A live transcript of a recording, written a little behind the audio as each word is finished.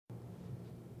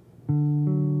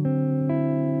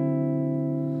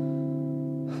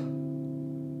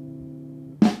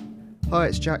Hi,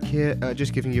 it's Jack here,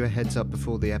 just giving you a heads up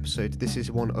before the episode. This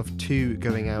is one of two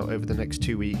going out over the next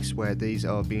 2 weeks, where these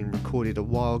are being recorded a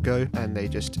while ago and they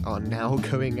just are now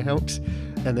going out.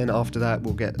 And then after that,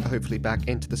 we'll get hopefully back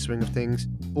into the swing of things.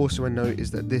 Also a note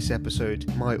is that this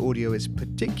episode, my audio is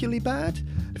particularly bad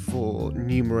for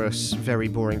numerous, very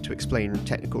boring to explain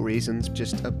technical reasons.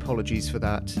 Just apologies for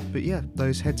that. But yeah,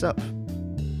 those heads up.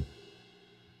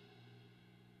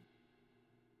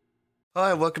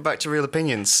 Hi, welcome back to Real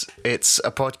Opinions. It's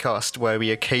a podcast where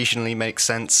we occasionally make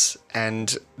sense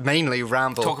and mainly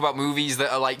ramble. Talk about movies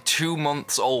that are like 2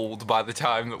 months old by the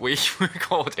time that we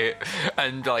record it,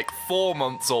 and like 4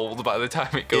 months old by the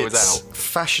time it goes out.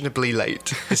 Fashionably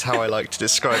late is how I like to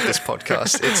describe this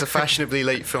podcast. It's a fashionably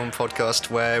late film podcast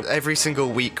where every single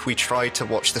week we try to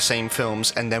watch the same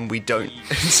films and then we don't.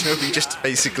 So we just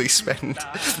basically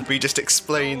we just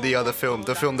explain the other film,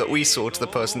 the film that we saw, to the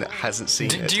person that hasn't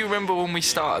seen it. Do you remember when we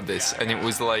started this and it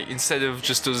was like, instead of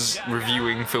just us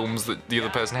reviewing films that the other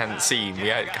person hadn't seen, we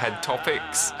had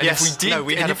topics? And yes, if we did,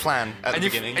 we had a plan at the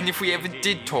beginning. And if we ever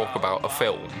did talk about a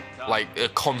film, like a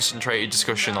concentrated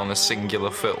discussion on a singular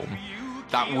film,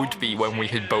 that would be when we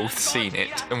had both seen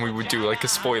it and we would do like a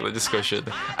spoiler discussion.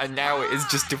 And now it has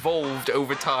just evolved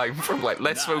over time from like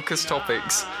less focused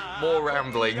topics, more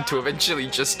rambling, to eventually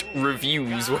just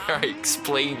reviews where I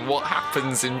explain what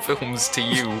happens in films to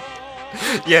you.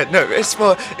 Yeah, no, it's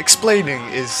more, explaining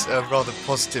is a rather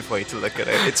positive way to look at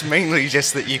it. It's mainly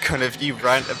just that you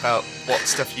rant about what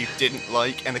stuff you didn't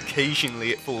like, and occasionally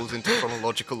it falls into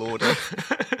chronological order.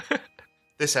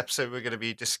 This episode we're going to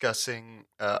be discussing,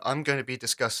 I'm going to be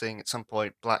discussing at some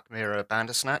point Black Mirror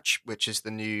Bandersnatch, which is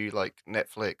the new like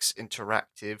Netflix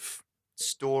interactive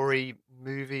story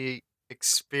movie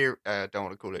experience, don't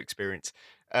want to call it experience,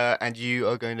 and you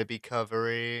are going to be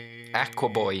covering...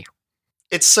 Aquaboi.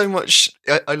 It's so much...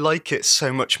 I like it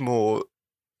so much more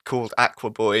called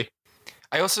Aquaboi.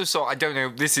 I also saw... I don't know...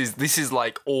 This is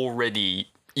like already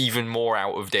even more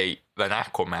out of date than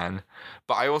Aquaman.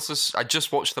 But I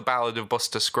just watched The Ballad of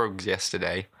Buster Scruggs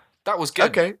yesterday. That was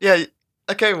good. Okay, yeah.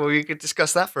 Okay, well, we could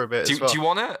discuss that for a bit as well. Do you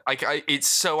want it? It's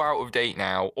so out of date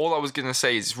now. All I was going to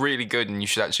say is it's really good and you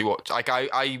should actually watch... Like,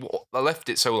 I left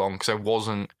it so long because I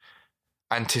wasn't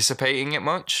anticipating it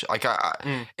much. Like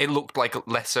it looked like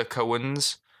lesser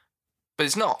Coens, but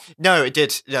it's not. No, it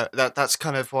did. Yeah, that's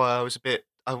kind of why I was a bit.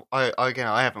 I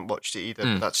haven't watched it either.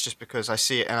 But that's just because I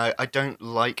see it, and I don't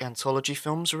like anthology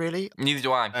films really. Neither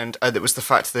do I. And it was the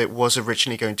fact that it was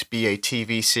originally going to be a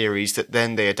TV series that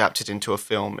then they adapted into a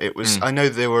film. It was. I know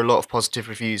there were a lot of positive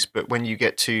reviews, but when you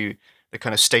get to the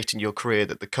kind of state in your career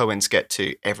that the Coens get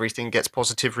to, everything gets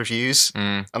positive reviews,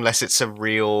 unless it's a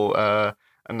real.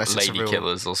 Unless Lady it's a real...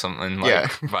 Killers or something,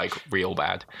 like real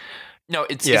bad. No,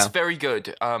 it's very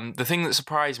good. The thing that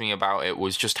surprised me about it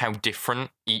was just how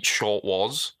different each short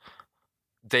was.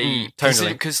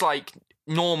 Totally. Because like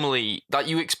normally, like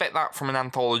you expect that from an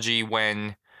anthology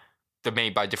when they're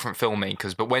made by different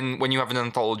filmmakers, but when you have an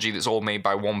anthology that's all made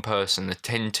by one person, they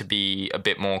tend to be a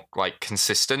bit more like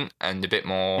consistent and a bit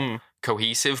more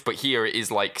cohesive. But here it is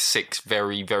like 6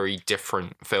 very, very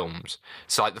different films.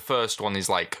 So like the first one is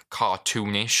like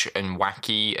cartoonish and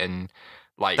wacky and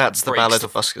like that's the Ballad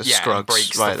of Buster Scruggs,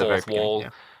 breaks right the fourth wall. Yeah.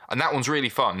 And that one's really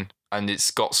fun and it's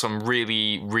got some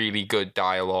really, really good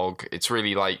dialogue. It's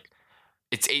really like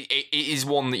it is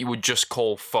one that you would just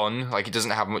call fun. Like it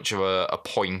doesn't have much of a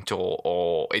point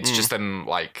or it's just them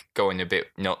like going a bit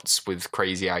nuts with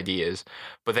crazy ideas.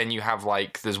 But then you have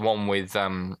like there's one with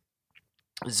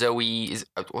Zoe,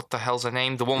 what the hell's her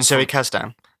name? The one Zoe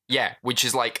Kazdan. Yeah, which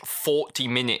is like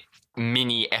 40-minute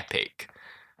mini epic.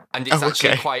 And it's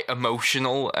actually quite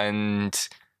emotional and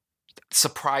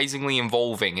surprisingly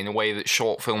involving in a way that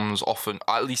short films often,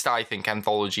 at least I think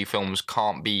anthology films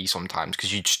can't be sometimes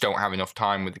because you just don't have enough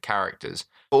time with the characters.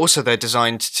 Also, they're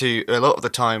designed to, a lot of the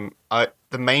time,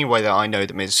 the main way that I know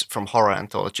them is from horror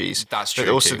anthologies. That's true.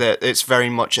 But also, it's very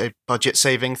much a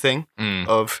budget-saving thing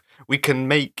of, we can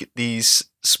make these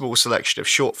small selection of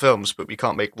short films, but we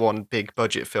can't make one big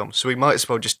budget film. So we might as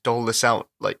well just dole this out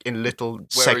like in little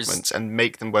segments and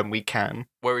make them when we can.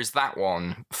 Whereas that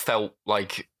one felt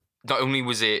like, not only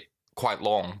was it quite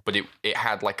long, but it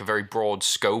had like a very broad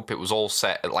scope. It was all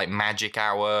set at like magic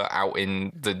hour out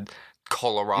in the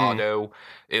Colorado.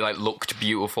 It like looked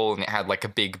beautiful and it had like a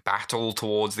big battle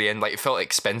towards the end. Like it felt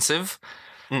expensive,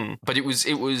 but it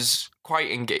was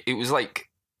quite it was like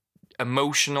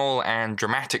emotional and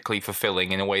dramatically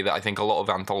fulfilling in a way that I think a lot of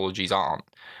anthologies aren't.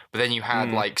 But then you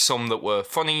had like some that were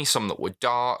funny, some that were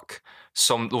dark,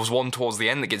 there was one towards the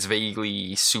end that gets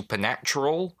vaguely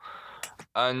supernatural.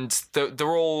 and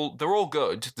they're all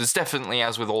good. There's definitely,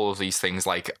 as with all of these things,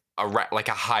 like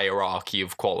a hierarchy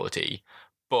of quality.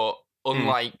 But Mm.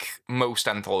 unlike most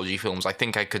anthology films, I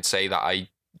think I could say that I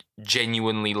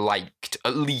genuinely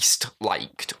at least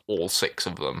liked all six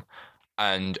of them,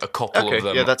 and a couple of Okay,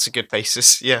 yeah, them, that's a good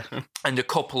basis. Yeah.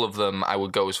 I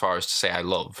would go as far as to say I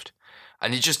loved.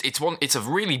 And it's a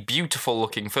really beautiful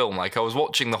looking film. Like, I was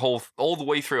watching all the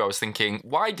way through, I was thinking,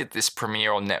 why did this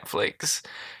premiere on Netflix?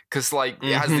 Because like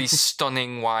it has these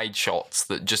stunning wide shots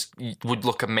that just would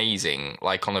look amazing,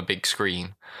 like on a big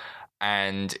screen.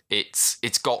 And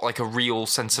it's got like a real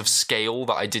sense of scale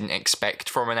that I didn't expect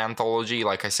from an anthology.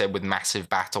 Like I said, with massive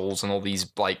battles and all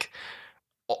these like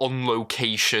on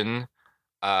location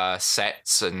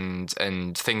sets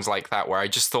and things like that, where I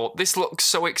just thought, this looks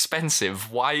so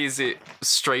expensive. Why is it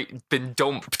straight been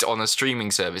dumped on a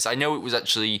streaming service? I know it was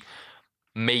actually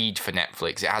made for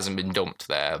Netflix. It hasn't been dumped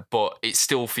there, but it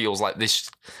still feels like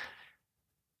this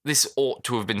ought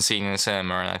to have been seen in a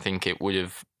cinema, and I think it would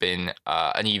have been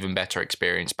an even better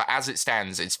experience. But as it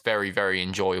stands, it's very, very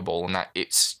enjoyable, and that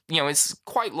it's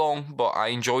quite long, but I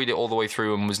enjoyed it all the way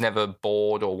through and was never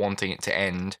bored or wanting it to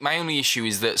end. My only issue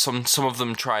is that some of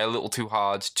them try a little too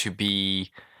hard to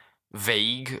be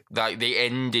vague. Like, they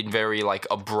end in very like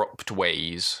abrupt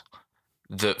ways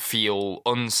that feel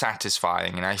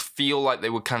unsatisfying, and I feel like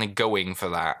they were kind of going for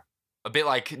that. A bit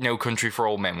like No Country for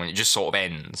Old Men, when it just sort of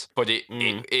ends. But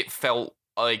it felt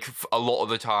like a lot of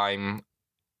the time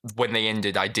when they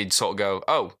ended, I did sort of go,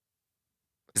 oh,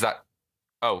 is that,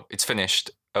 oh, it's finished.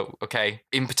 Oh, okay.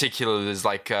 In particular, there's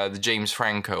like the James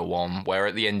Franco one, where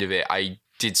at the end of it, I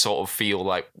did sort of feel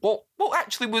like, what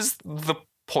actually was the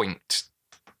point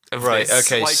of Right.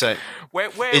 this? Okay. Like, So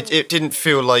where it didn't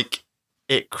feel like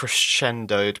it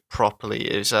crescendoed properly.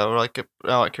 Is that like an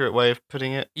accurate way of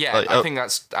putting it? Yeah, Like, I think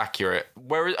that's accurate.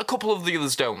 Whereas a couple of the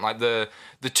others don't. Like the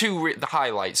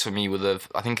highlights for me were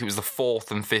I think it was the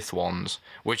fourth and fifth ones,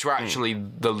 which were actually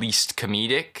the least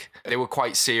comedic. They were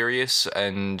quite serious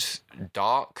and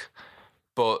dark,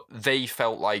 but they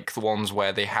felt like the ones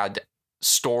where they had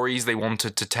stories they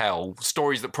wanted to tell,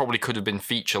 stories that probably could have been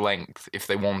feature length if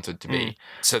they wanted to be.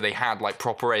 So they had like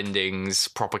proper endings,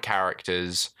 proper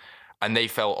characters, and they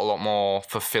felt a lot more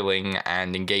fulfilling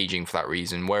and engaging for that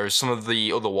reason. Whereas some of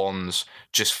the other ones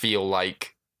just feel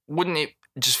like, wouldn't it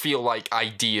just feel like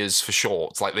ideas for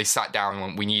shorts? Like they sat down and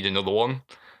went, we need another one.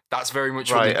 That's very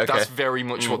much right. Okay. that's very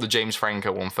much what the James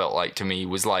Franco one felt like to me.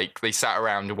 Was like they sat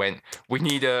around and went, we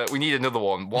need another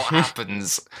one. What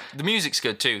happens? The music's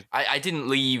good too. I didn't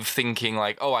leave thinking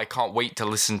like, oh, I can't wait to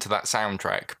listen to that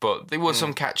soundtrack. But there were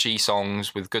some catchy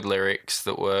songs with good lyrics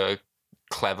that were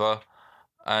clever.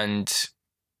 And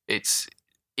it's,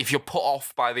 if you're put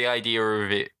off by the idea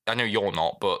of it, I know you're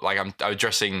not, but like I'm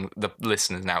addressing the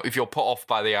listeners now. If you're put off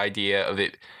by the idea of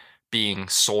it being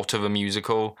sort of a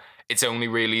musical, it's only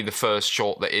really the first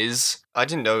short that is. I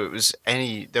didn't know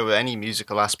there were any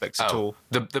musical aspects at all.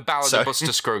 The Ballad of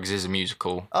Buster Scruggs is a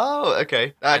musical. Oh,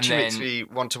 okay. That actually makes me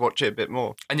want to watch it a bit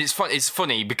more. And it's fun. It's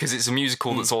funny because it's a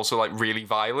musical that's also like really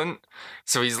violent.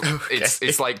 So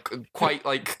it's like quite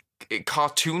like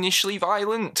cartoonishly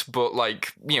violent, but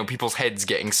like, people's heads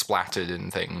getting splattered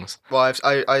and things. Well,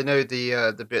 I know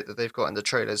the bit that they've got in the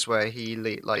trailers where he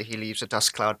leaves a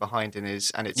dust cloud behind and it's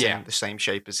in the same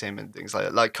shape as him and things like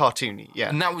that, like cartoony. Yeah.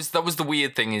 And that was the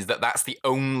weird thing, is that that's the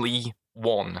only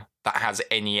one that has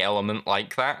any element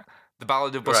like that. The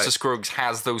Ballad of Buster Scruggs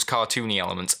has those cartoony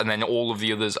elements, and then all of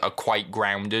the others are quite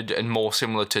grounded and more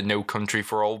similar to No Country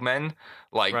for Old Men,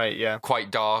 like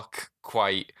quite dark,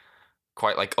 quite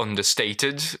like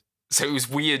understated. So it was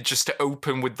weird just to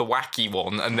open with the wacky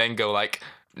one and then go like,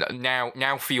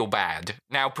 now feel bad.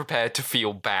 Now prepare to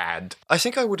feel bad. I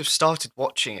think I would have started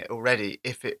watching it already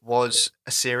if it was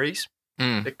a series,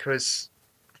 because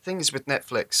things with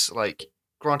Netflix, like,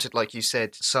 granted, like you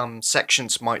said, some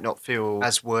sections might not feel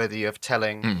as worthy of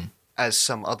telling as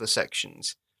some other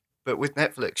sections, but with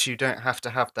Netflix, you don't have to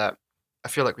have that. I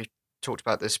feel like we talked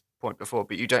about this point before,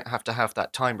 but you don't have to have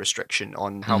that time restriction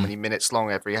on how many minutes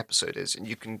long every episode is, and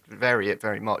you can vary it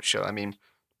very much. So, I mean,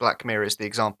 Black Mirror is the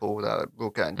example that we'll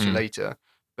get into later,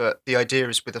 but the idea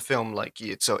is with a film like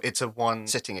it's a one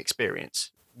sitting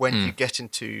experience. When you get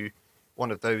into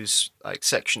one of those like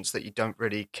sections that you don't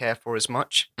really care for as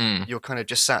much, you're kind of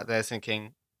just sat there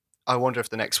thinking, I wonder if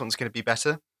the next one's going to be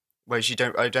better. Whereas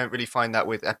I don't really find that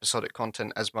with episodic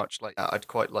content as much. Like, I'd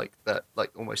quite like that,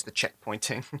 like almost the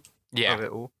checkpointing of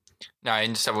it all. No, I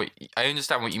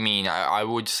understand what you mean. I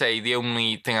would say the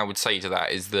only thing I would say to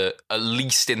that is that, at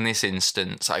least in this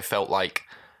instance, I felt like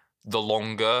the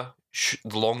longer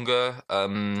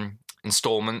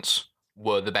installments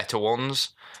were the better ones.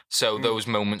 So those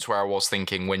moments where I was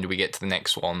thinking, when do we get to the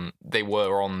next one? They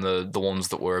were on the ones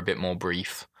that were a bit more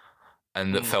brief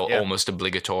and that felt almost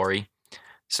obligatory.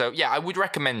 So yeah, I would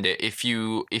recommend it if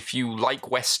you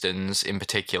like westerns in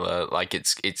particular. Like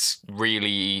it's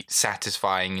really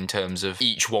satisfying in terms of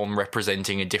each one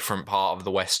representing a different part of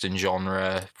the western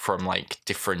genre from like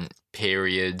different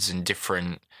periods and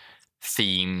different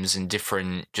themes and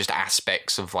different just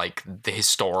aspects of like the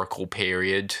historical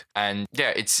period. And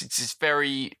yeah, it's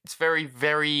very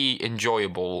very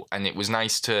enjoyable, and it was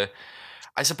nice to,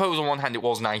 I suppose on one hand it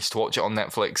was nice to watch it on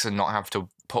Netflix and not have to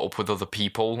put up with other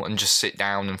people and just sit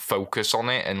down and focus on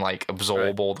it and like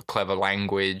absorb all the clever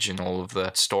language and all of the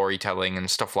storytelling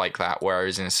and stuff like that,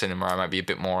 whereas in a cinema I might be a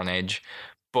bit more on edge.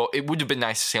 But it would have been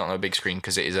nice to see it on a big screen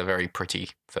because it is a very pretty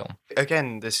film.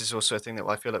 Again, this is also a thing that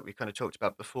I feel like we kind of talked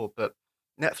about before, but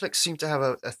Netflix seem to have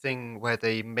a thing where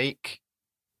they make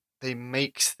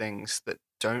things that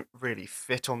don't really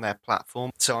fit on their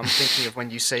platform. So I'm thinking of when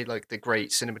you say like the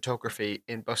great cinematography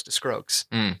in Buster Scruggs,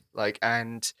 like,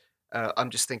 and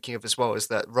I'm just thinking of as well as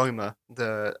that Roma,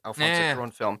 the Alfonso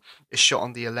Cuarón film, is shot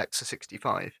on the Alexa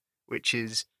 65, which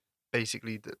is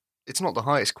basically it's not the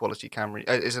highest quality camera,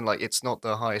 isn't like it's not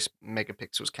the highest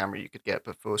megapixels camera you could get,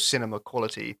 but for cinema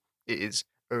quality, it is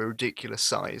a ridiculous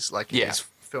size. Like it is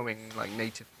filming like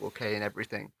native 4K and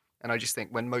everything. And I just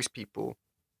think when most people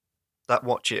that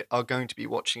watch it are going to be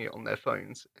watching it on their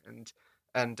phones,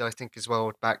 and I think as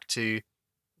well back to,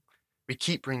 we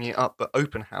keep bringing it up, but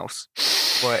Open House,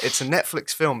 where it's a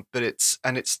Netflix film, but it's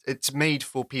made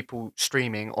for people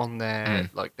streaming on their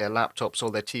like their laptops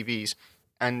or their TVs,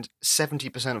 and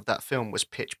 70% of that film was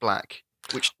pitch black,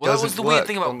 which doesn't that was the work weird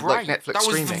thing about on, Bright. like, Netflix that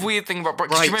was streaming. the weird thing about Bright.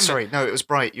 Bright, you remember? Sorry, no, it was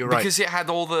Bright. You're right, because it had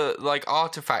all the like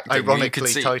artifacts.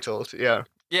 ironically titled, yeah.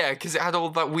 Yeah, because it had all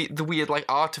that the weird like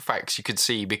artifacts you could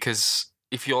see. Because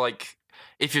if your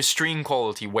stream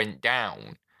quality went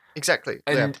down, exactly,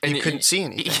 and you couldn't see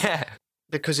anything. Yeah,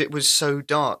 because it was so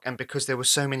dark, and because there were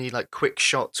so many like quick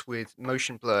shots with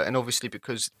motion blur, and obviously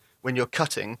because when you're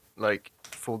cutting like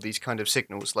for these kind of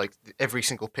signals, like every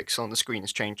single pixel on the screen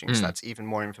is changing, so that's even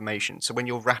more information. So when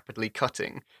you're rapidly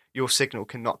cutting, your signal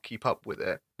cannot keep up with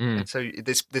it, and so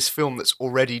this film that's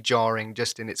already jarring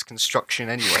just in its construction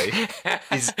anyway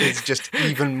is just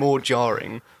even more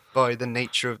jarring by the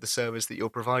nature of the service that you're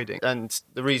providing. And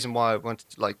the reason why I wanted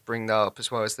to like bring that up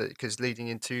as well is that because leading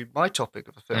into my topic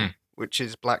of the film, which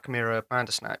is Black Mirror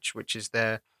Bandersnatch, which is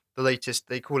the latest.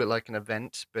 They call it like an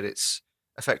event, but it's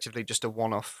effectively just a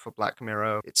one-off for Black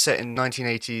Mirror. It's set in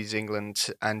 1980s England,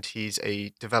 and he's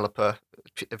a developer,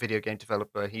 a video game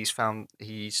developer.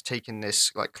 He's taken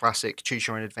this like classic choose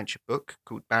your own adventure book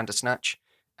called Bandersnatch,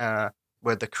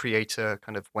 where the creator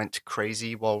kind of went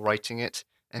crazy while writing it,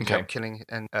 ended up killing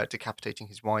and decapitating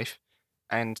his wife.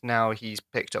 And now he's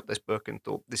picked up this book and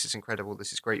thought, this is incredible,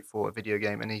 this is great for a video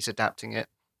game, and he's adapting it.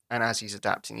 And as he's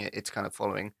adapting it, it's kind of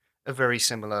following a very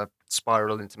similar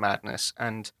spiral into madness.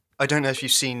 And I don't know if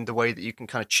you've seen the way that you can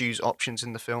kind of choose options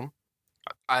in the film.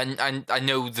 I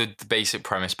know the basic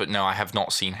premise, but no, I have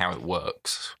not seen how it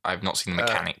works. I have not seen the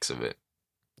mechanics of it.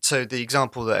 So the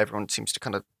example that everyone seems to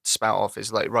kind of spout off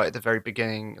is like right at the very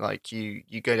beginning, like you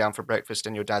go down for breakfast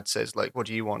and your dad says like, what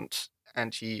do you want?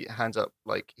 And he hands up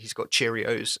like he's got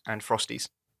Cheerios and Frosties.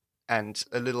 And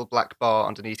a little black bar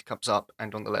underneath comes up,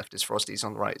 and on the left is Frosties,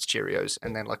 on the right it's Cheerios,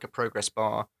 and then like a progress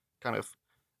bar kind of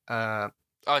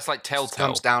it's like Telltale.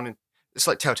 Comes down, and it's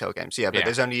like Telltale games, yeah, but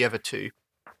there's only ever two,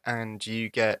 and you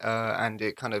get and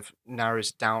it kind of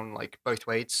narrows down like both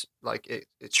ways, like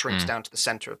it shrinks down to the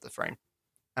center of the frame,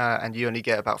 and you only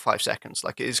get about 5 seconds.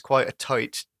 Like it is quite a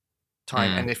tight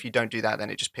time, and if you don't do that, then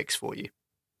it just picks for you.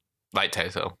 Like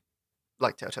Telltale.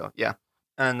 Like Telltale, yeah.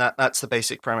 And that's the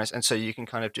basic premise, and so you can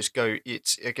kind of just go.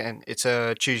 It's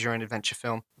a choose your own adventure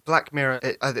film. Black Mirror,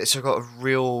 it's got a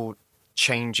real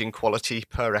change in quality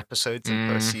per episodes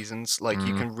and per seasons. Like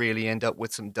you can really end up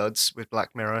with some duds with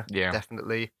Black Mirror. Yeah,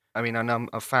 definitely. I mean, I'm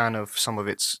a fan of some of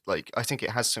its. Like I think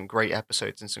it has some great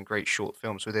episodes and some great short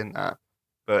films within that,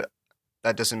 but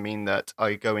that doesn't mean that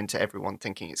I go into everyone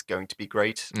thinking it's going to be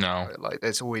great. No, like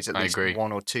there's always at least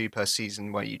one or two per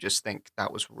season where you just think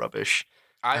that was rubbish.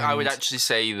 I would actually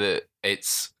say that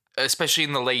it's, especially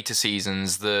in the later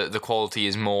seasons, the quality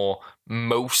is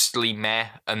mostly meh,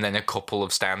 and then a couple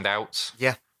of standouts.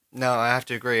 Yeah, no, I have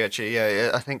to agree. Actually, yeah,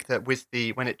 I think that with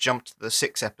when it jumped to the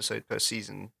 6 episode per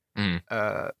season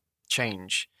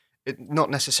change, not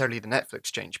necessarily the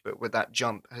Netflix change, but with that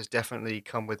jump has definitely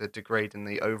come with a degrade in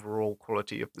the overall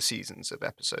quality of the seasons of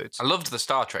episodes. I loved the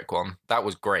Star Trek one; that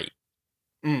was great.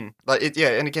 Like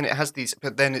and again, it has these,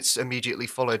 but then it's immediately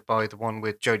followed by the one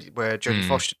with where Jodie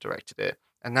Foster directed it,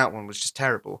 and that one was just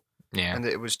terrible. Yeah. And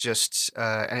it was just,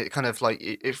 and it kind of like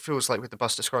it feels like with the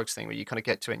Buster Scruggs thing, where you kind of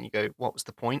get to it and you go, "What was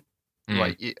the point?" Mm.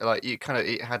 Like you kind of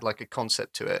it had like a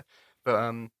concept to it,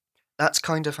 but that's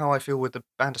kind of how I feel with the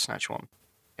Bandersnatch one,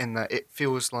 in that it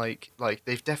feels like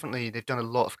they've done a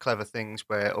lot of clever things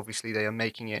where obviously they are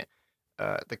making it,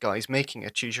 the guys making a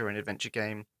choose your own adventure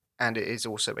game, and it is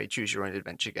also a choose your own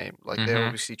adventure game. Like they're Mm-hmm.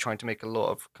 obviously trying to make a lot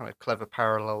of kind of clever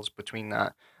parallels between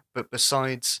that, but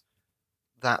besides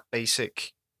that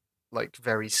basic like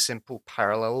very simple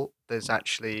parallel. There's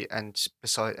actually and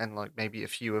like maybe a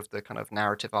few of the kind of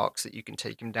narrative arcs that you can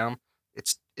take him down.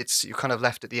 It's you're kind of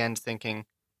left at the end thinking,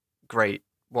 great,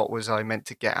 what was I meant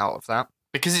to get out of that?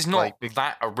 Because it's not Like,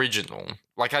 that original.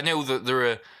 Like, I know that there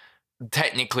are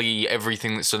technically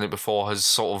everything that's done it before has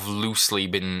sort of loosely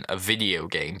been a video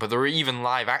game, but there are even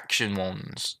live action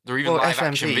ones. There are even well, live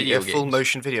action FMV, video full games.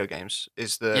 motion video games,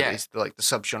 Yeah. like the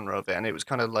subgenre of it, and it was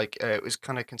kind of like it was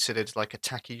kind of considered like a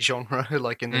tacky genre,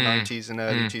 like in the Mm. 90s and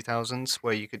early Mm. 2000s,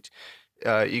 where you could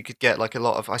get like a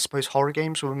lot of, I suppose, horror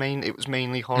games were it was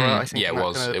mainly horror, I Mm. think, Yeah, and it that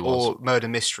was. kind of, It was. or murder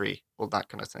mystery, or that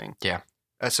kind of thing. Yeah.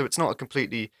 So it's not a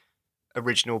completely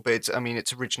original, but I mean,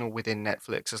 it's original within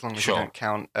Netflix as long as you Sure. don't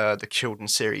count the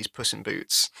children's series Puss in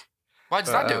Boots. Why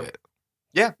does But that do it?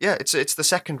 yeah, it's the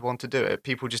second one to do it.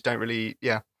 People just don't really,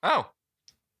 Oh.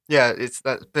 yeah, it's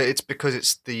that, but it's because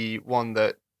it's the one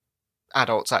that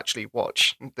adults actually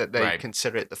watch that they Right.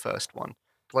 consider it the first one.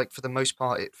 Like for the most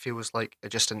part, it feels like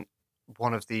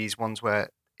one of these ones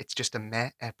where it's just a meh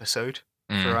episode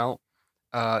Mm. throughout.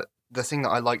 The thing that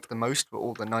I liked the most were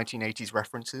all the 1980s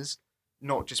references,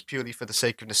 not just purely for the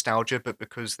sake of nostalgia, but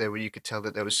because you could tell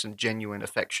that there was some genuine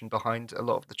affection behind a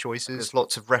lot of the choices. There's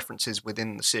lots of references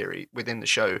within the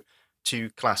show, to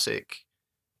classic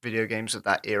video games of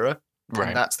that era, and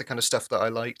Right. that's the kind of stuff that I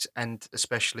liked. And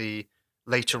especially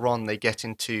later on, they get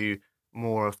into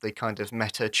more of the kind of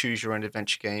meta choose your own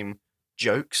adventure game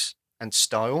jokes and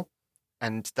style,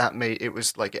 and that made it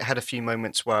was like it had a few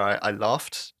moments where I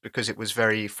laughed because it was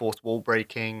very fourth wall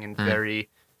breaking and Mm. very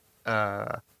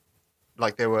uh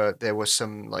like there were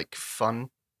some like fun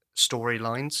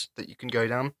storylines that you can go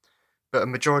down, but a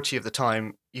majority of the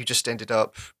time you just ended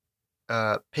up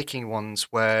picking ones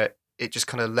where it just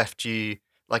kind of left you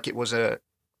like it was a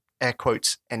air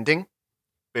quotes ending,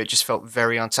 but it just felt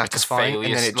very Like a unsatisfying. And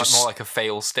failure, then it like more just, like a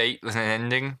fail state than an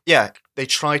ending. yeah, they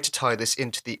tried to tie this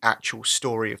into the actual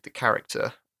story of the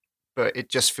character, but it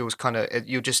just feels kind of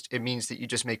it means that you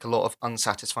just make a lot of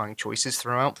unsatisfying choices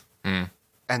throughout. Mm.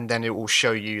 And then it will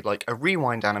show you like a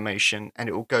rewind animation and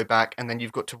it will go back, and then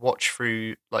you've got to watch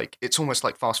through, like it's almost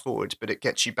like fast forward, but it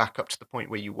gets you back up to the point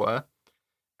where you were.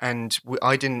 And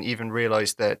I didn't even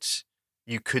realize that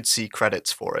you could see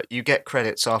credits for it. You get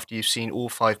credits after you've seen all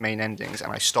five main endings,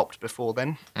 and I stopped before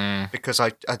then Mm. because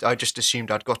I just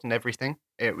assumed I'd gotten everything.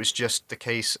 It was just the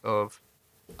case of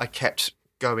I kept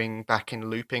going back in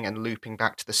looping and looping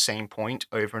back to the same point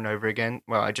over and over again,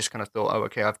 where I just kind of thought, oh,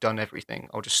 okay, I've done everything.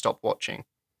 I'll just stop watching.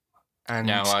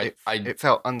 No, And it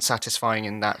felt unsatisfying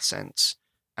in that sense.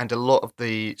 And a lot of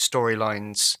the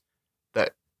storylines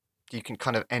that you can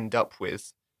kind of end up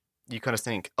with, you kind of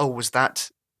think, oh, was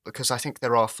that because I think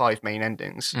there are five main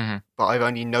endings, Mhm. but I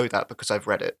only know that because I've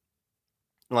read it.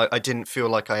 Like I didn't feel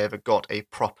like I ever got a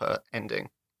proper ending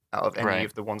out of any Right.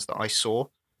 of the ones that I saw.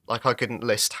 Like I couldn't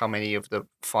list how many of the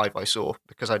five I saw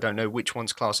because I don't know which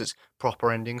ones class as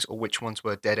proper endings or which ones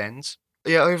were dead ends.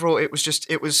 But yeah, overall it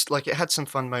was like it had some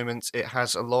fun moments. It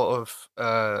has a lot of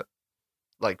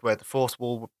like where the fourth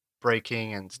wall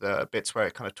breaking and the bits where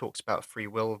it kind of talks about free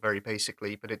will very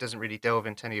basically, but it doesn't really delve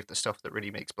into any of the stuff that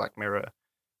really makes Black Mirror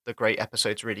the great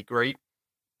episodes really great.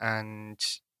 And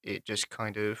it just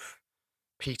kind of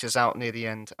peters out near the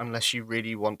end unless you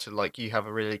really want to, like, you have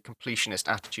a really completionist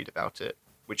attitude about it,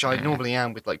 which I Mm. normally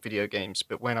am with like video games.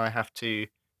 But when I have to,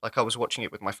 like, I was watching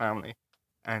it with my family,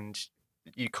 and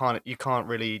you can't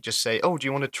really just say, oh, do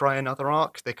you want to try another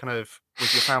arc? They kind of,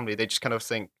 with your family, they just kind of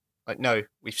think like, no,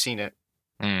 we've seen it,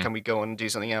 Mm. can we go on and do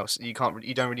something else? You don't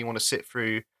really want to sit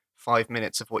through 5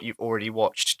 minutes of what you've already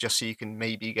watched just so you can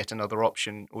maybe get another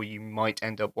option, or you might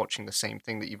end up watching the same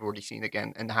thing that you've already seen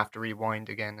again and have to rewind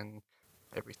again and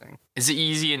everything. Is it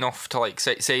easy enough to, like,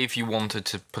 say if you wanted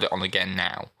to put it on again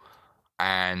now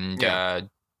and Yeah.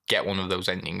 get one of those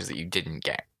endings that you didn't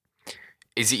get?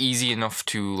 Is it easy enough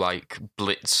to, like,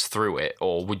 blitz through it,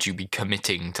 or would you be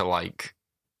committing to, like,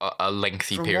 a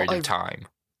lengthy From what period of I've time?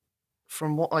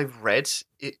 from what I've read,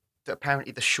 it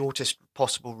apparently the shortest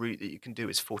possible route that you can do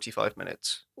is 45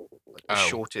 minutes, like the Oh.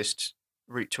 shortest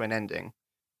route to an ending.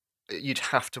 you'd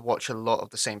have to watch a lot of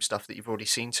the same stuff that you've already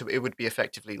seen, so it would be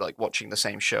effectively like watching the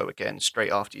same show again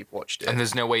straight after you've watched it. And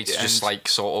there's no way to just And- like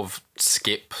sort of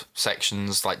skip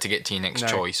sections like to get to your next No.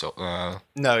 choice. Or,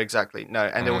 No, exactly. No,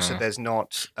 and also there's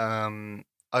not.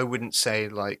 I wouldn't say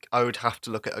like I would have to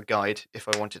look at a guide if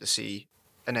I wanted to see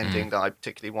an ending that I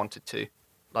particularly wanted to.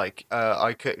 Like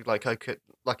I could, like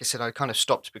I said, I kind of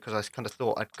stopped because I kind of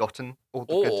thought I'd gotten all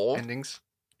the Or- good endings,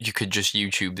 you could just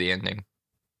YouTube the ending.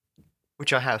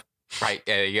 which I have. Right,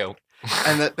 there you go.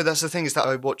 But that's the thing, is that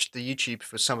I watched the YouTube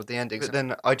for some of the endings, but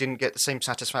then I didn't get the same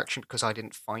satisfaction because I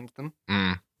didn't find them.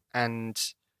 And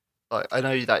like, I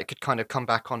know that it could kind of come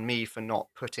back on me for not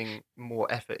putting more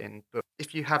effort in, but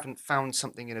if you haven't found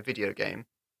something in a video game,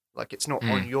 like it's not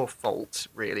on your fault,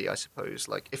 really, I suppose.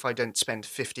 Like if I don't spend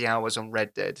 50 hours on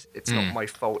Red Dead, it's not my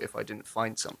fault if I didn't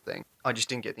find something. I just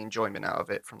didn't get the enjoyment out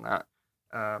of it from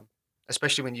that.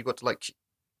 Especially when you've got to like,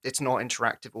 it's not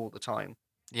interactive all the time.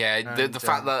 Yeah, the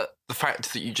fact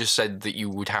that you just said that you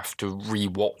would have to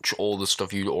rewatch all the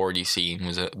stuff you'd already seen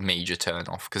was a major turn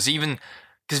off. Because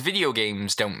video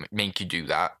games don't make you do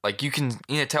that. Like you can,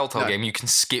 in a Telltale game, you can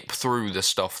skip through the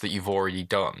stuff that you've already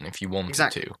done if you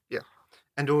wanted to. Yeah,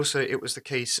 and also it was the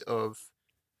case of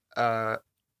where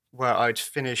I'd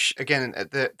finish again.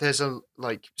 There's a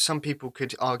like some people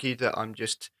could argue that I'm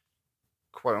just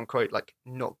quote unquote like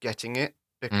not getting it,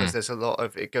 because there's a lot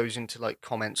of it goes into like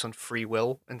comments on free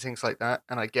will and things like that,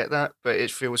 and I get that, but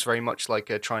it feels very much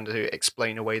like trying to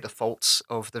explain away the faults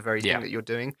of the very thing that you're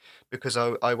doing, because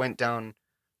I went down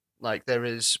like there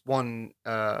is one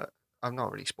I'm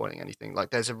not really spoiling anything, like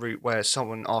there's a route where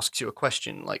someone asks you a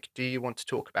question like, do you want to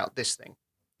talk about this thing,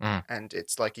 and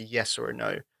it's like a yes or a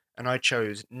no, and I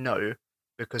chose no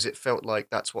because it felt like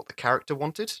that's what the character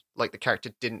wanted, like the character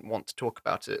didn't want to talk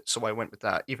about it, so I went with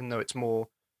that, even though it's more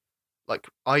like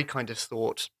I kind of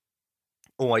thought,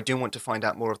 oh, I do want to find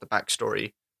out more of the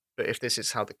backstory, but if this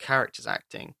is how the character's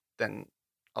acting, then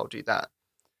I'll do that.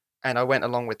 And I went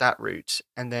along with that route,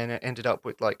 and then it ended up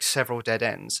with like several dead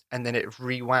ends, and then it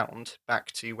rewound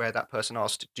back to where that person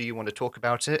asked, do you want to talk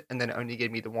about it? And then it only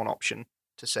gave me the one option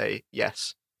to say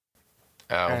yes.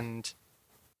 Oh. And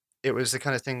it was the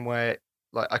kind of thing where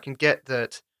like I can get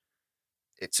that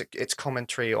it's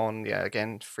commentary on, yeah,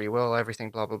 again, free will, everything,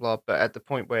 blah blah blah, but at the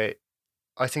point where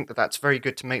I think that that's very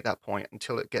good to make that point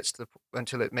until it gets to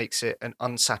until it makes it an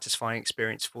unsatisfying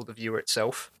experience for the viewer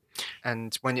itself,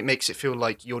 and when it makes it feel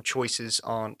like your choices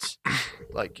aren't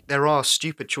like there are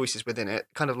stupid choices within it,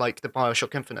 kind of like the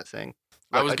BioShock Infinite thing.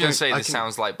 Like, I was going to say this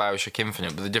sounds like BioShock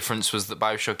Infinite, but the difference was that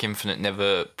BioShock Infinite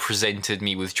never presented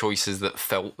me with choices that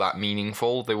felt that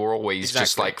meaningful. They were always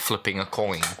just like flipping a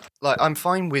coin. Like I'm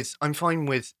fine with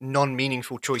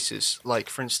non-meaningful choices. Like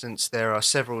for instance, there are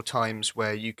several times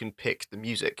where you can pick the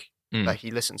music that he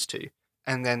listens to,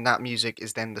 and then that music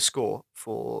is then the score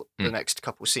for the next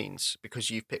couple scenes because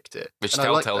you've picked it. Which and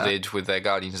Telltale did with their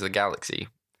Guardians of the Galaxy.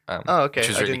 Oh, okay. Which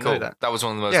was really cool. That was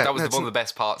one of the most. Yeah, that was one of the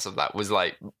best parts of that. Was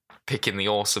like picking the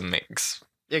awesome mix.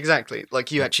 Exactly.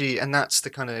 Like you actually, and that's the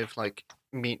kind of like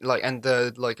and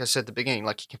the like I said at the beginning,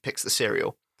 like you can pick the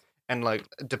cereal, and like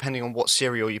depending on what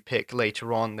cereal you pick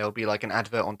later on, there'll be like an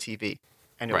advert on TV,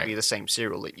 and it'll be the same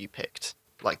cereal that you picked,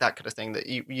 like that kind of thing that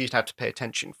you'd have to pay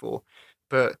attention for.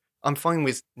 But I'm fine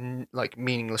with like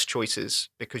meaningless choices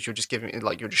because you're just giving me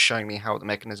like you're just showing me how the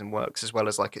mechanism works, as well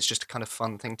as like it's just a kind of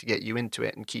fun thing to get you into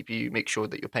it and make sure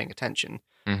that you're paying attention.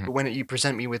 But when you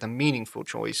present me with a meaningful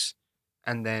choice,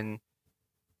 and then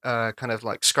kind of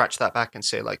like scratch that back and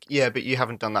say like, yeah, but you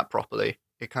haven't done that properly,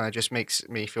 it kind of just makes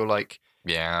me feel like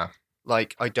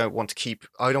like I don't want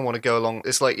to go along.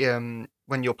 It's like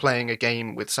when you're playing a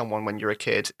game with someone when you're a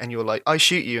kid and you're like, I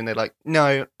shoot you, and they're like,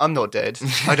 no, I'm not dead.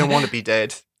 I don't want to be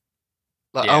dead.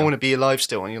 Like, I want to be alive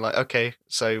still. And you're like, okay,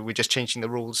 so we're just changing the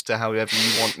rules to however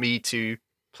you want me to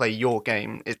play your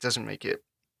game. It doesn't make it,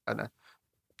 I don't know.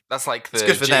 That's like the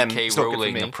J.K. J.K.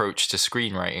 Rowling approach to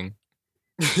screenwriting.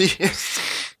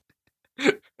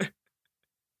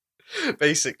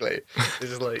 Basically,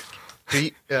 it's like,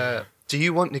 do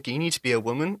you want Nagini to be a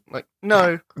woman? Like,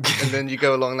 no. And then you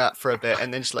go along that for a bit,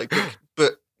 and then she's like,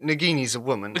 but Nagini's a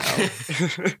woman now.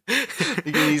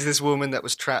 Nagini's this woman that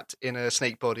was trapped in a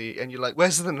snake body, and you're like,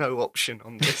 where's the no option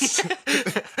on this?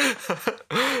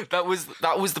 That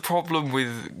was the problem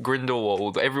with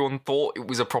Grindelwald. Everyone thought it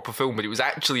was a proper film, but it was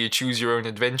actually a choose your own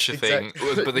adventure thing.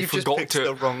 But they forgot to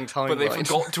the wrong timeline. But they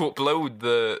forgot to upload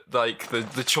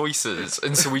the choices,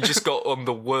 and so we just got on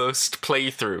the worst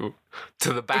playthrough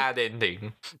to the bad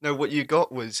ending. No, what you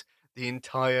got was the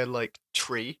entire like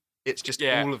tree. It's just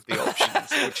all of the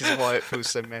options, which is why it feels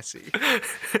so messy.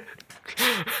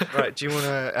 Right, do you want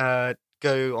to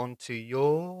go on to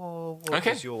your... What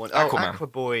Okay. was your one? Aquaman.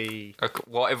 Aquaboi.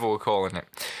 Whatever we're calling it.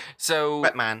 So,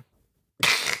 Wetman.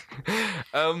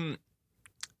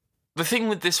 the thing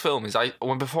with this film is,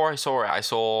 before I saw it, I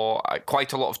saw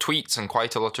quite a lot of tweets and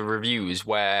quite a lot of reviews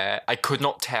where I could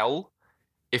not tell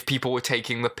if people were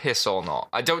taking the piss or not.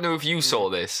 I don't know if you saw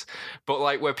this, but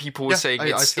like where people were saying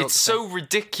it's so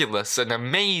ridiculous and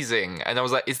amazing, and I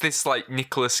was like, is this like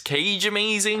Nicolas Cage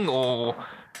amazing or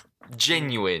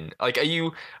genuine? Like,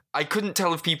 I couldn't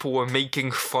tell if people were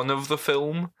making fun of the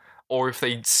film or if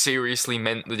they seriously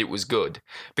meant that it was good,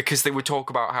 because they would talk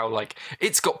about how, like,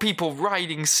 it's got people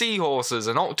riding seahorses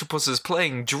and octopuses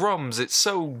playing drums, it's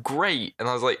so great, and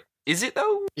I was like, is it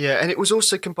though? Yeah, and it was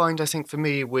also combined, I think, for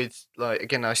me with, like,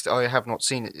 again, I have not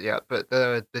seen it yet, but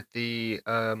the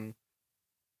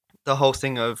whole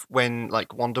thing of when,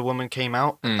 like, Wonder Woman came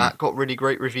out, that got really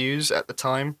great reviews at the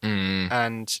time,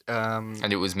 and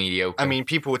it was mediocre. I mean,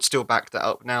 people would still back that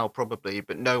up now, probably,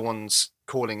 but no one's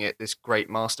calling it this great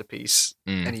masterpiece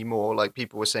anymore. Like,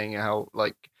 people were saying how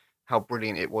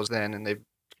brilliant it was then, and they've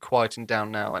quietened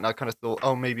down now. And I kind of thought,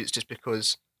 oh, maybe it's just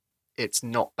because it's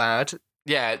not bad.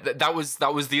 Yeah, that was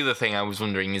the other thing I was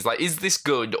wondering, is like, is this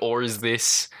good, or is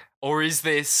this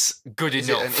good Is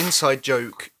enough? it an inside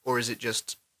joke, or is it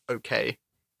just okay?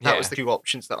 That was the two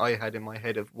options that I had in my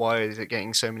head of why is it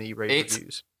getting so many rave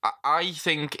reviews. I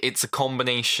think it's a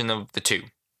combination of the two.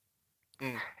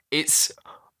 It's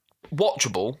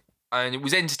watchable, and it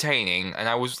was entertaining, and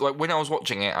I was like, when I was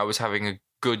watching it, I was having a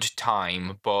good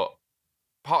time, but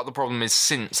part of the problem is,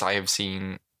 since I have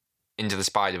seen Into the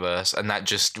Spider-Verse, and that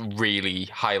just really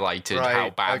highlighted how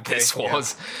bad this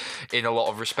was in a lot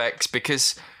of respects,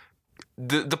 because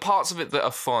the parts of it that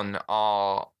are fun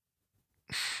are,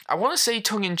 I want to say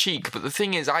tongue-in-cheek, but the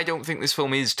thing is, I don't think this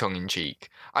film is tongue-in-cheek.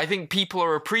 I think people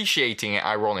are appreciating it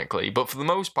ironically, but for the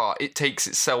most part, it takes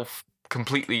itself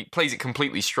plays it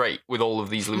completely straight with all of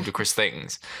these ludicrous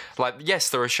things. Like, yes,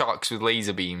 there are sharks with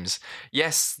laser beams.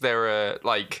 Yes, there are,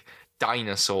 like,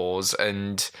 dinosaurs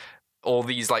and all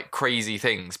these, like, crazy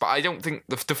things, but I don't think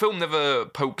the film never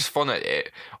pokes fun at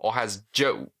it or has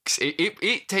jokes.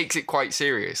 It takes it quite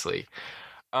seriously.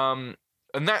 And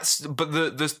that's, but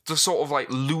the sort of, like,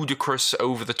 ludicrous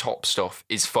over the top stuff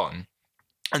is fun,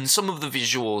 and some of the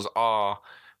visuals are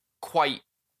quite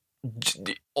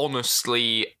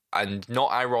honestly, and not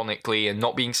ironically, and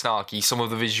not being snarky, some of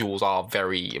the visuals are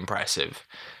very impressive.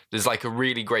 There's, like, a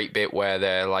really great bit where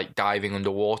they're, like, diving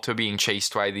underwater, being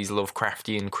chased by these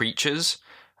Lovecraftian creatures,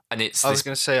 and it's... I was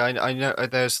going to say, I know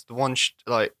there's the one,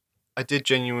 like, I did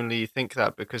genuinely think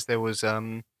that, because there was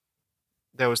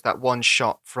that one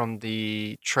shot from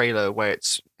the trailer where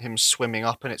it's him swimming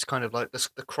up, and it's kind of like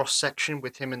the cross-section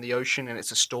with him in the ocean, and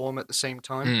it's a storm at the same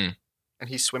time, and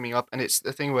he's swimming up, and it's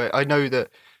the thing where I know that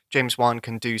James Wan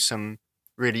can do some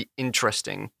really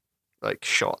interesting, like,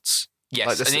 shots. Yes,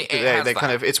 like this, and they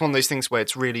kind of, it's one of those things where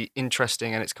it's really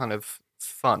interesting and it's kind of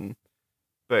fun,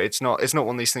 but it's not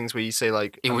one of these things where you say,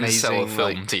 like, it wouldn't amazing, sell a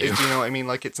film like, to you. do you know what I mean?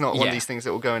 Like, it's not one of these things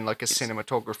that will go in, like, a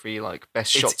cinematography, like,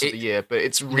 best shots of the year, but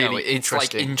it's really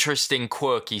interesting. Like, interesting,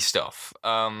 quirky stuff.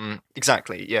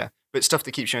 Exactly, yeah, but stuff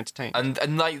that keeps you entertained.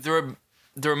 And like, there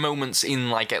are moments in,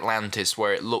 like, Atlantis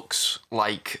where it looks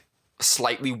like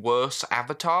slightly worse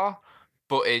Avatar,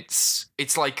 but it's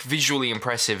like visually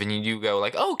impressive, and you do go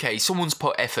like, oh, okay, someone's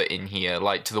put effort in here,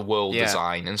 like, to the world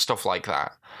design and stuff like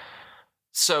that.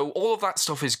 So all of that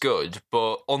stuff is good,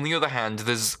 but on the other hand,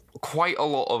 there's quite a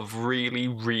lot of really,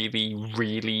 really,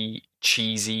 really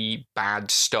cheesy,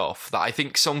 bad stuff that I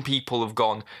think some people have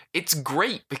gone, it's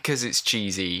great because it's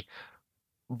cheesy.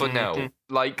 But no,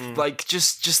 like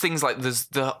just things like there's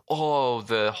the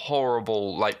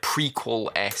horrible, like,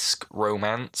 prequel-esque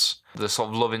romance. The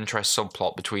sort of love interest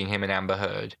subplot between him and Amber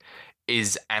Heard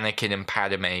is Anakin and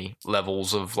Padme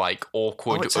levels of, like,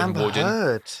 awkward it's and Amber wooden.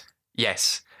 Heard.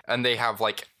 Yes, and they have,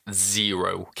 like,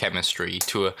 zero chemistry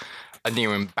to a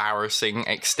near embarrassing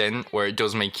extent, where it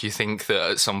does make you think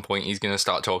that at some point he's going to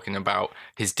start talking about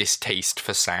his distaste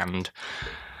for sand.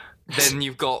 Then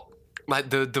you've got,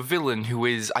 like, the villain, who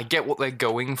is, I get what they're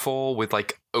going for with,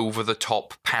 like,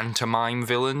 over-the-top pantomime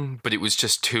villain, but it was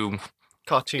just too...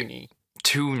 cartoony.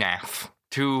 Too naff.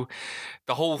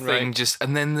 The whole thing just...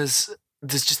 And then there's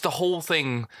just the whole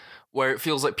thing where it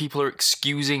feels like people are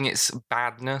excusing its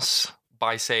badness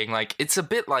by saying, like, it's a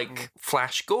bit like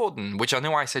Flash Gordon, which I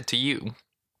know I said to you.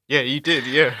 Yeah, you did,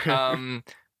 yeah.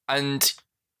 And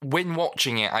when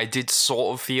watching it, I did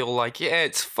sort of feel like, yeah,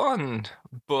 it's fun,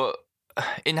 but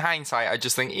in hindsight, I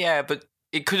just think, yeah, but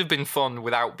it could have been fun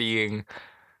without being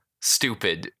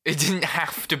stupid. It didn't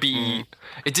have to be.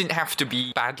 It didn't have to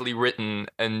be badly written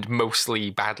and mostly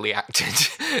badly acted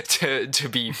to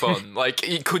be fun. Like,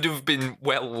 it could have been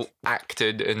well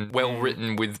acted and well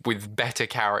written with better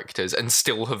characters and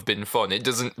still have been fun. It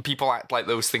doesn't. People act like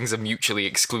those things are mutually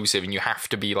exclusive and you have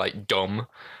to be like dumb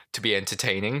to be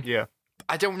entertaining. Yeah.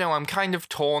 I don't know, I'm kind of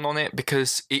torn on it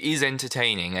because it is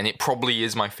entertaining and it probably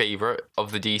is my favourite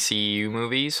of the DCEU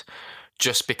movies,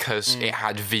 just because it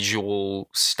had visual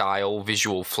style,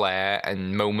 visual flair,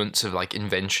 and moments of like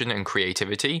invention and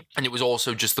creativity. And it was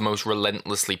also just the most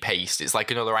relentlessly paced. It's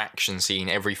like another action scene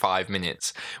every 5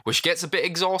 minutes, which gets a bit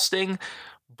exhausting,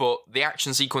 but the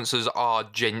action sequences are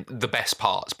the best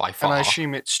parts by far. And I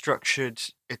assume it's structured,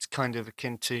 it's kind of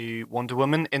akin to Wonder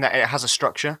Woman in that it has a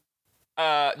structure.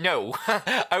 No.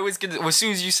 I was gonna. As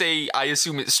soon as you say, I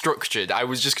assume it's structured, I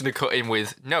was just gonna cut in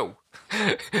with no.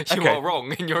 You are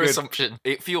wrong in your assumption.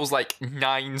 It feels like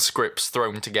 9 scripts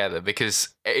thrown together because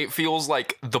it feels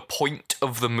like the point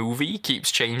of the movie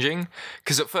keeps changing.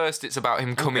 Because at first it's about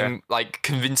him coming, like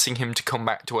convincing him to come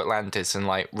back to Atlantis and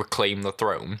like reclaim the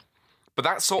throne. But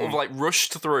that's sort of like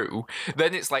rushed through.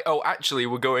 Then it's like, oh, actually,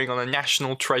 we're going on a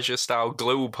national treasure style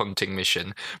globe hunting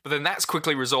mission. But then that's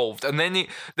quickly resolved. And then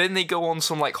they go on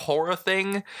some like horror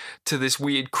thing to this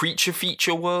weird creature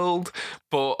feature world.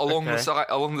 But along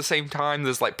the same time,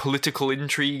 there's like political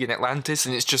intrigue in Atlantis,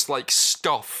 and it's just like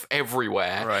stuff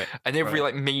everywhere. Right. And every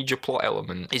like major plot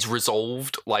element is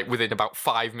resolved like within about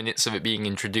 5 minutes of it being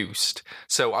introduced.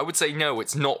 So I would say no,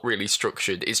 it's not really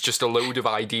structured. It's just a load of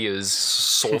ideas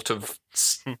sort of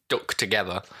stuck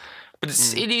together, but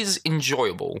it is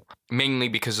enjoyable, mainly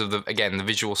because of the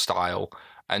visual style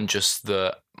and just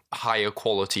the higher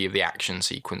quality of the action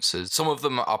sequences. Some of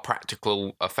them are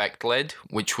practical effect led,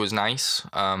 which was nice.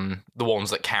 The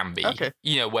ones that can be,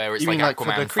 where it's you like mean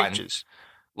Aquaman for the creatures?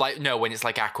 when it's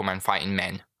like Aquaman fighting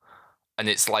men, and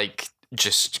it's like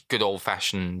just good old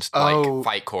fashioned like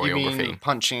fight choreography, you mean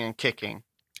punching and kicking,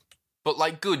 but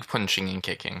like good punching and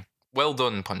kicking. Well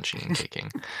done punching and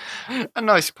kicking. A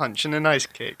nice punch and a nice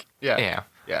kick. Yeah.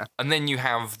 And then you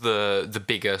have the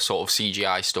bigger sort of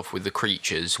CGI stuff with the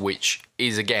creatures, which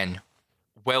is, again,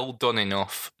 well done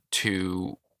enough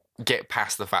to get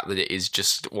past the fact that it is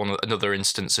just another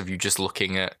instance of you just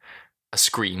looking at a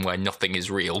screen where nothing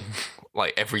is real.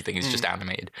 Like, everything is just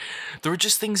animated. There are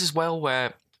just things as well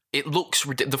where it looks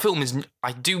ridiculous. The film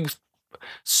is...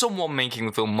 Someone making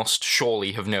the film must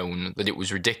surely have known that it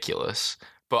was ridiculous,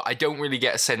 but I don't really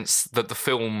get a sense that the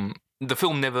film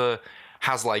never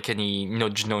has like any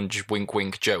nudge wink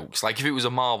wink jokes. Like if it was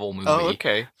a Marvel movie,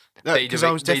 because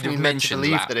I was definitely meant to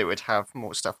believe that it would have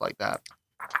more stuff like that.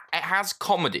 It has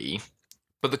comedy,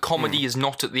 but the comedy is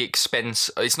not at the expense.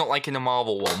 It's not like in a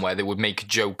Marvel one where they would make a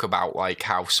joke about like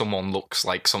how someone looks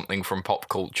like something from pop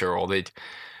culture, or they'd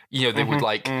they would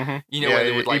like, where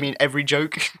they would like... You mean every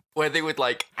joke? Where they would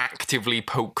like actively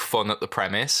poke fun at the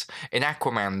premise. In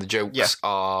Aquaman, the jokes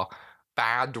are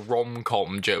bad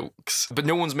rom-com jokes. But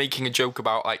no one's making a joke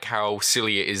about like how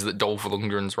silly it is that Dolph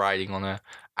Lundgren's riding on a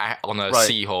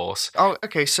seahorse. Oh,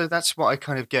 okay, so that's what I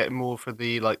kind of get more for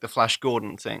the like the Flash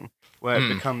Gordon thing, where it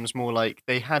becomes more like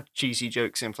they had cheesy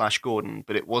jokes in Flash Gordon,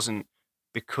 but it wasn't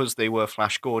because they were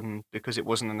Flash Gordon, because it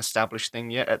wasn't an established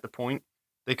thing yet at the point.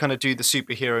 They kind of do the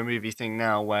superhero movie thing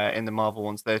now, where in the Marvel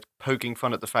ones, they're poking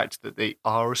fun at the fact that they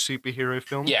are a superhero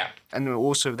film. Yeah. And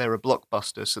also they're a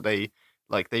blockbuster, so they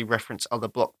reference other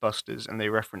blockbusters and they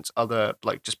reference other,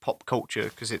 like, just pop culture,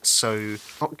 because it's so,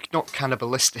 not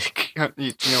cannibalistic, you know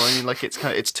what I mean? Like,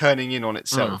 it's turning in on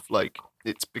itself, like,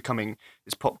 it's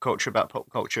pop culture about pop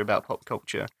culture about pop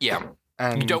culture. Yeah.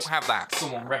 And you don't have that.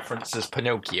 Someone references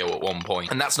Pinocchio at one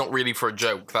point, and that's not really for a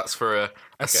joke, that's for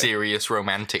a serious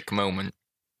romantic moment.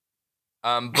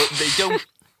 But they don't...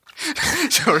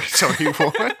 sorry,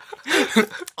 what?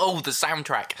 Oh, the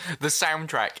soundtrack. The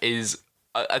soundtrack is,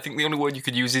 I think the only word you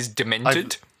could use is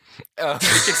demented.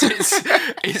 Because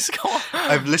it's got...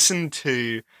 I've listened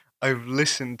to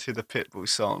the Pitbull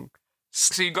song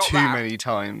so you got too many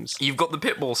times. You've got the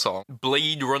Pitbull song,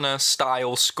 Blade Runner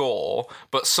style score,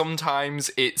 but sometimes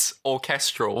it's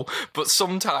orchestral, but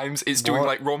sometimes it's doing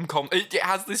like rom-com. It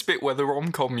has this bit where the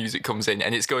rom-com music comes in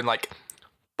and it's going like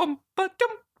bum ba dum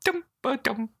dum ba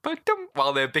dum ba dum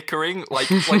while they're bickering, like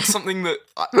something that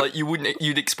like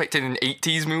you'd expect in an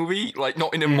 80s movie, like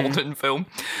not in a modern film.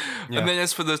 And then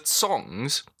as for the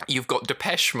songs, you've got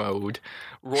Depeche Mode,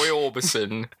 Roy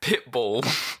Orbison, Pitbull,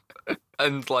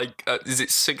 and like is it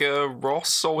Sigur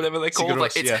Rós or whatever they're called?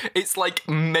 Like it's like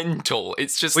mental.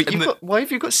 It's just why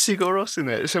have you got Sigur Rós in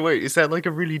there? So wait, is that like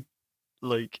a really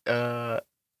like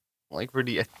like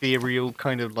really ethereal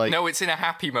kind of like No, it's in a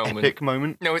happy moment. epic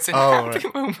moment. No, it's in a happy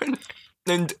moment.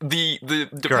 And the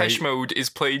Depeche Mode is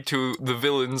played to the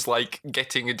villains like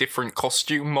getting a different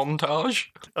costume montage.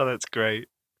 Oh, that's great.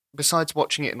 Besides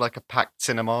watching it in like a packed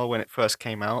cinema when it first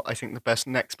came out, I think the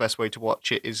next best way to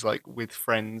watch it is like with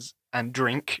friends and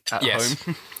drink at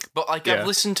home. But like I've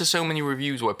listened to so many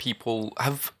reviews where people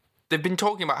they've been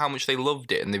talking about how much they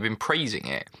loved it and they've been praising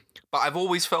it. But I've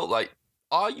always felt like,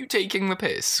 are you taking the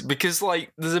piss? Because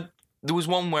like there was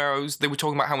one where they were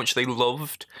talking about how much they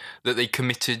loved that they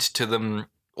committed to them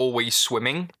always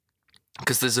swimming.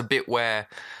 Because there's a bit where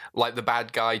like the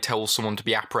bad guy tells someone to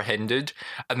be apprehended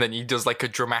and then he does like a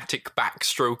dramatic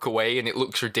backstroke away and it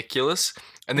looks ridiculous.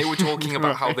 And they were talking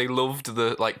about how they loved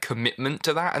the like commitment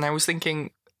to that. And I was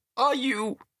thinking, are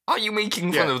you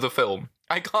making fun of the film?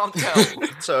 I can't tell.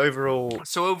 So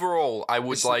overall, I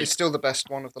would like. It's still the best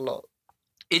one of the lot.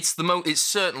 It's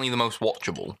certainly the most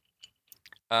watchable.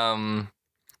 And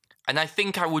I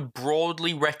think I would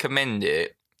broadly recommend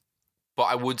it, but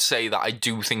I would say that I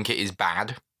do think it is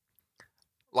bad.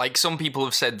 Like some people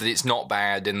have said that it's not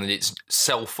bad and that it's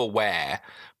self-aware,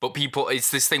 but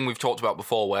it's this thing we've talked about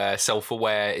before where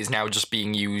self-aware is now just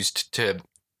being used to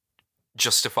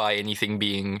justify anything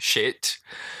being shit.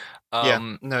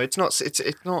 No, it's not. It's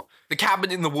not. The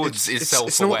Cabin in the Woods is self-aware.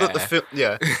 It's not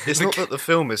that it's not that the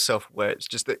film is self-aware. It's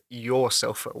just that you're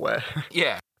self-aware.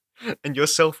 Yeah. And you're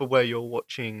self-aware. You're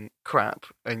watching crap,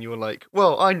 and you're like,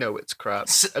 "Well, I know it's crap."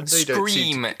 And they don't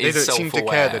seem to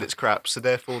care that it's crap, so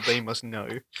therefore they must know.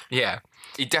 Yeah,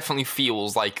 it definitely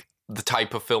feels like the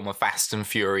type of film a Fast and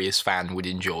Furious fan would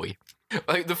enjoy.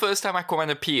 Like the first time Aquaman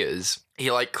appears,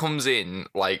 he like comes in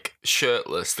like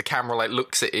shirtless. The camera like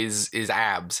looks at his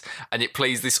abs, and it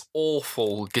plays this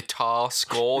awful guitar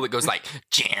score that goes like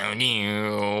and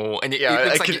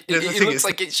it looks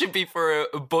like it should be for a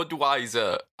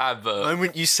Budweiser advert. The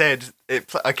moment you said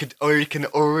it, I can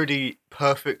already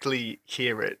perfectly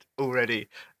hear it already.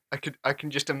 I can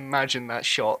just imagine that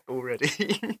shot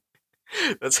already.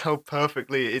 That's how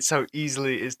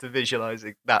easily it is to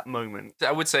visualizing that moment.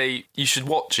 I would say you should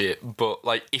watch it, but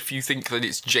like if you think that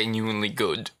it's genuinely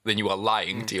good, then you are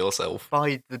lying to yourself.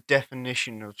 By the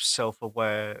definition of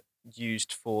self-aware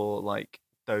used for like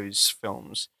those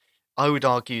films, I would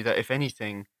argue that if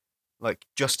anything, like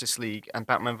Justice League and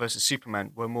Batman vs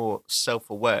Superman were more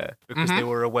self-aware because they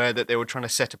were aware that they were trying to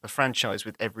set up a franchise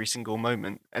with every single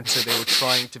moment, and so they were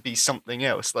trying to be something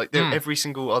else. Like every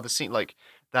single other scene, like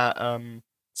that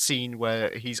scene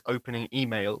where he's opening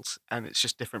emails and it's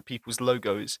just different people's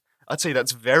logos. I'd say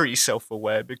that's very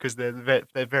self-aware because they're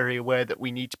very aware that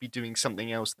we need to be doing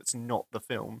something else that's not the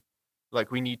film.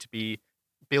 Like we need to be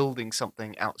building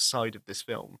something outside of this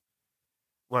film.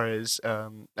 Whereas,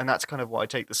 and that's kind of what I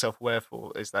take the self-aware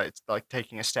for, is that it's like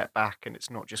taking a step back and it's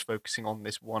not just focusing on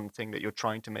this one thing that you're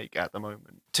trying to make at the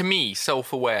moment. To me,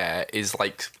 self-aware is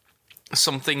like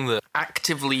something that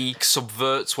actively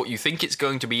subverts what you think it's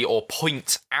going to be or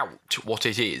points out what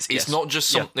it is. It's not just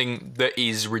something that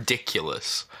is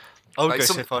ridiculous. I would go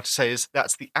so far to say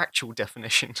that's the actual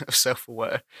definition of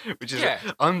self-aware, which is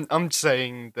I'm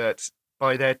saying that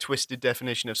by their twisted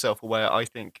definition of self-aware, I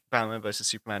think Batman vs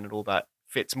Superman and all that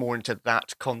fits more into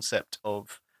that concept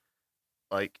of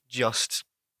like just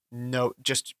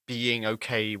being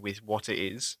okay with what it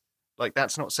is. Like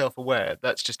that's not self-aware,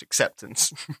 that's just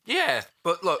acceptance. Yeah,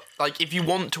 but look, like if you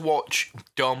want to watch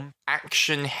dumb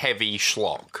action heavy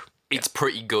schlock, it's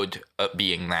pretty good at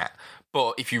being that.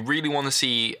 But if you really want to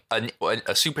see a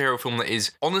superhero film that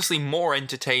is honestly more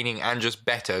entertaining and just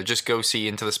better, just go see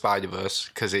Into the Spider-Verse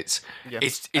because it's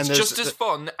just as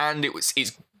fun and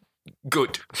it's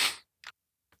good.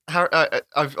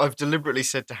 I've deliberately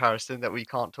said to Harrison that we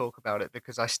can't talk about it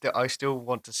because I still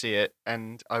want to see it,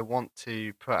 and I want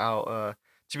to put out.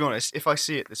 To be honest, if I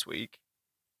see it this week,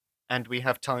 and we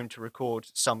have time to record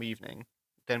some evening,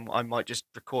 then I might just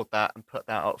record that and put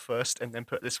that out first, and then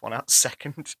put this one out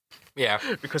second. Yeah,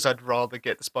 because I'd rather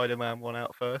get the Spider-Man one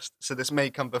out first. So this may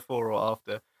come before or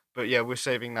after, but yeah, we're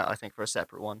saving that I think for a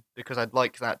separate one because I'd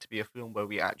like that to be a film where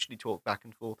we actually talk back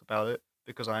and forth about it.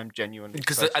 Because I am genuinely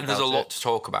and there's a lot to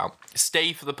talk about.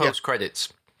 Stay for the post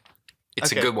credits.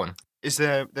 It's a good one. Is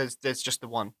there's just the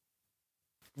one?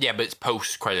 Yeah, but it's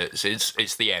post credits.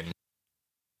 It's the end.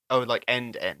 Oh, like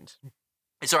end.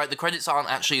 It's alright. The credits aren't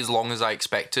actually as long as I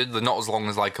expected. They're not as long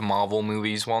as like a Marvel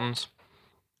movies ones.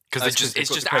 Because it's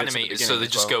just animated, so they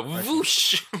just go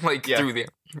whoosh through the.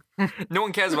 No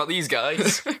one cares about these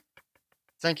guys.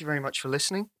 Thank you very much for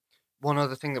listening. one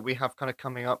other thing that we have kind of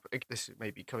coming up, this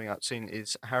may be coming out soon,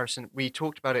 is Harrison. We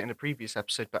talked about it in a previous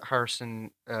episode, but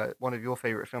Harrison, one of your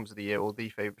favorite films of the year, or the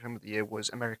favorite film of the year, was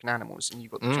American Animals, and you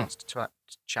got the chance to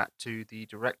chat to the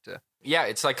director. Yeah,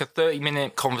 it's like a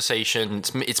 30-minute conversation.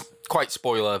 It's quite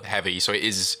spoiler heavy, so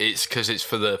it's because it's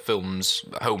for the film's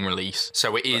home release.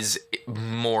 So it is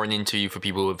more an interview for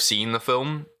people who have seen the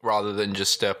film rather than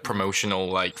just a promotional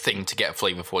like thing to get a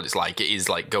flavor for what it's like. It is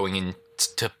like going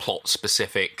into plot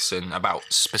specifics and about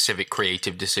specific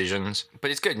creative decisions. But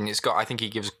it's good, and I think he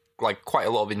gives like quite a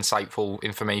lot of insightful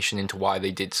information into why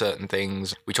they did certain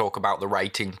things. We talk about the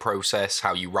writing process,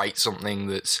 how you write something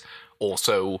that's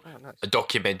also a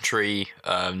documentary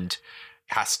and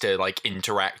has to like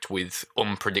interact with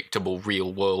unpredictable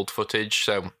real world footage.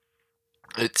 So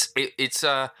it's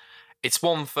a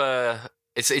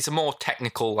more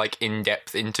technical, like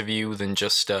in-depth interview than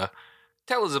just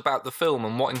tell us about the film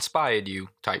and what inspired you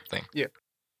type thing. Yeah.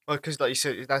 Well, because like you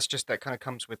said, that kind of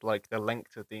comes with like the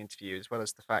length of the interview, as well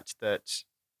as the fact that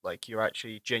like you're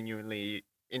actually genuinely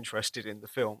interested in the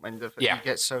film, and the fact you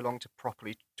get so long to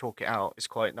properly talk it out is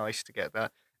quite nice to get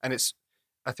that. And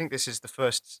I think this is the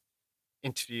first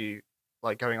interview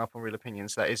like going up on Real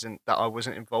Opinions that I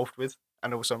wasn't involved with,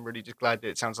 and also I'm really just glad that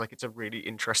it sounds like it's a really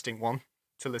interesting one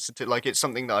to listen to. Like it's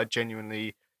something that I'd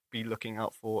genuinely be looking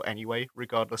out for anyway,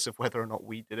 regardless of whether or not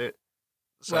we did it.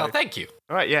 So, well, thank you.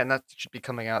 All right, yeah, and that should be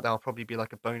coming out. That'll probably be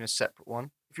like a bonus separate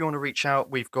one. If you want to reach out,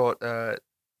 we've got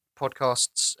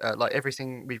podcasts, like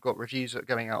everything. We've got reviews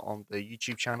going out on the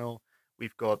YouTube channel.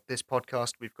 We've got this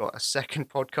podcast. We've got a second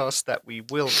podcast that we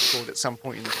will record at some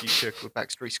point in the future called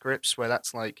Backstreet Scripts, where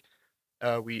that's like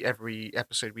every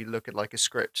episode we look at like a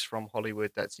script from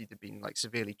Hollywood that's either been like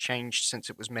severely changed since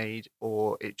it was made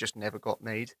or it just never got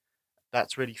made.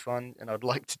 That's really fun, and I'd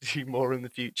like to do more in the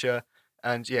future.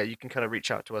 And yeah, you can kind of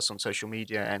reach out to us on social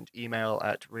media and email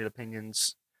at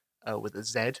realopinions with a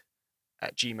Z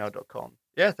at gmail.com.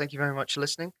 Yeah, thank you very much for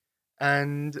listening.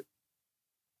 And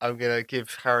I'm going to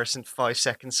give Harrison 5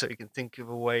 seconds so he can think of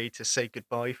a way to say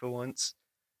goodbye for once.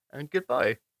 And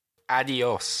goodbye.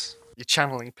 Adios. You're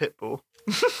channeling Pitbull.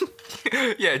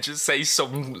 Yeah, just say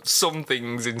some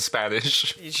things in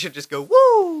Spanish. You should just go,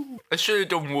 woo! I should have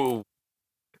done woo.